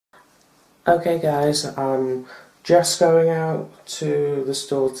Okay guys, I'm just going out to the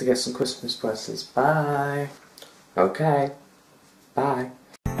store to get some Christmas presents. Bye. Okay. Bye.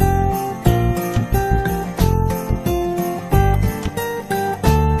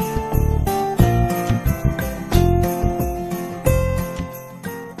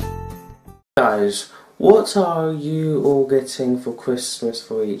 Guys, what are you all getting for Christmas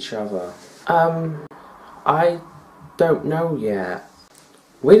for each other? I don't know yet.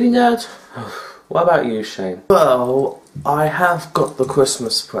 Really, Dad? What about you, Shane? Well, I have got the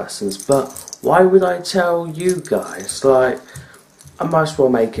Christmas presents, but why would I tell you guys? Like, I might as well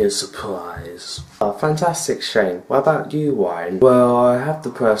make it a surprise. Fantastic, Shane. What about you, Wine? Well, I have the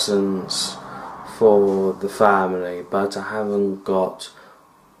presents for the family, but I haven't got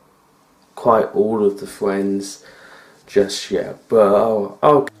quite all of the friends just yet.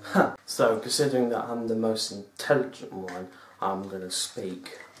 But, So, considering that I'm the most intelligent one, I'm gonna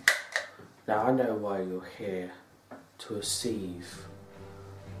speak. Now I know why you're here, to receive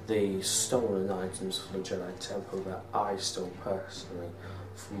the stolen items from the Jedi Temple that I stole personally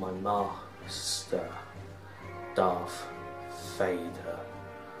from my master, Darth Vader.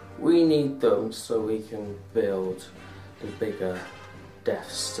 We need them so we can build the bigger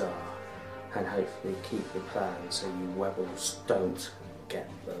Death Star and hopefully keep the plan so you rebels don't get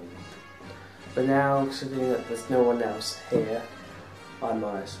them. But now, considering that there's no one else here, I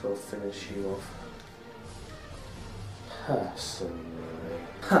might as well finish you off personally.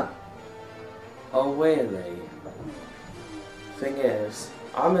 Huh. Oh really? Thing is,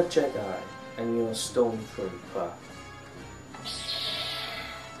 I'm a Jedi and you're a Stormtrooper.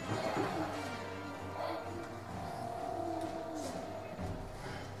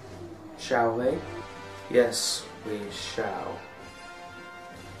 Shall we? Yes, we shall.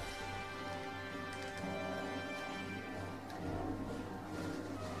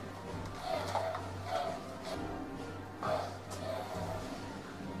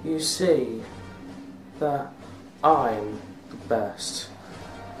 You see that I'm the best.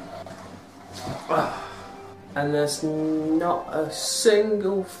 And there's not a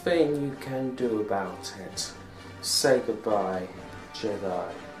single thing you can do about it. Say goodbye,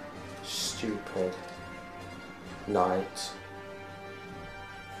 Jedi. Stupid Knight.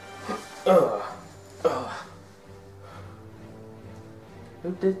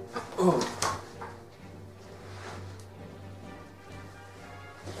 Who did?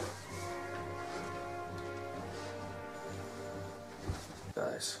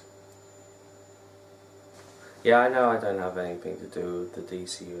 Guys. Yeah, I know I don't have anything to do with the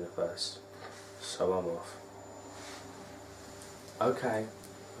DC universe, so I'm off. Okay.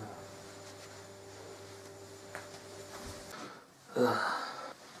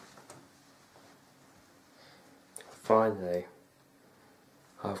 Finally,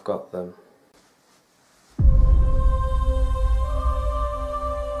 I've got them.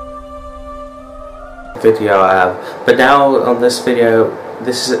 Video I have, but now on this video,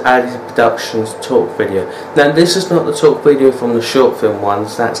 this is Added Productions talk video. Now this is not the talk video from the short film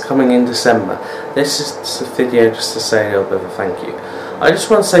ones, that's coming in December. This is a video just to say a little bit of a thank you. I just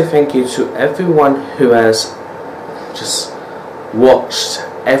want to say thank you to everyone who has just watched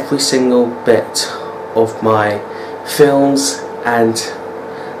every single bit of my films, and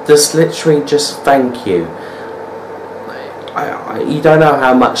just literally just thank you. You don't know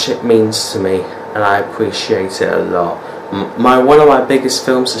how much it means to me, and I appreciate it a lot. One of my biggest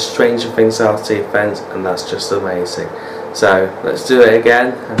films is Stranger Things After the Event, and that's just amazing. So let's do it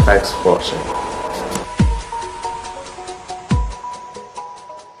again, and thanks for watching.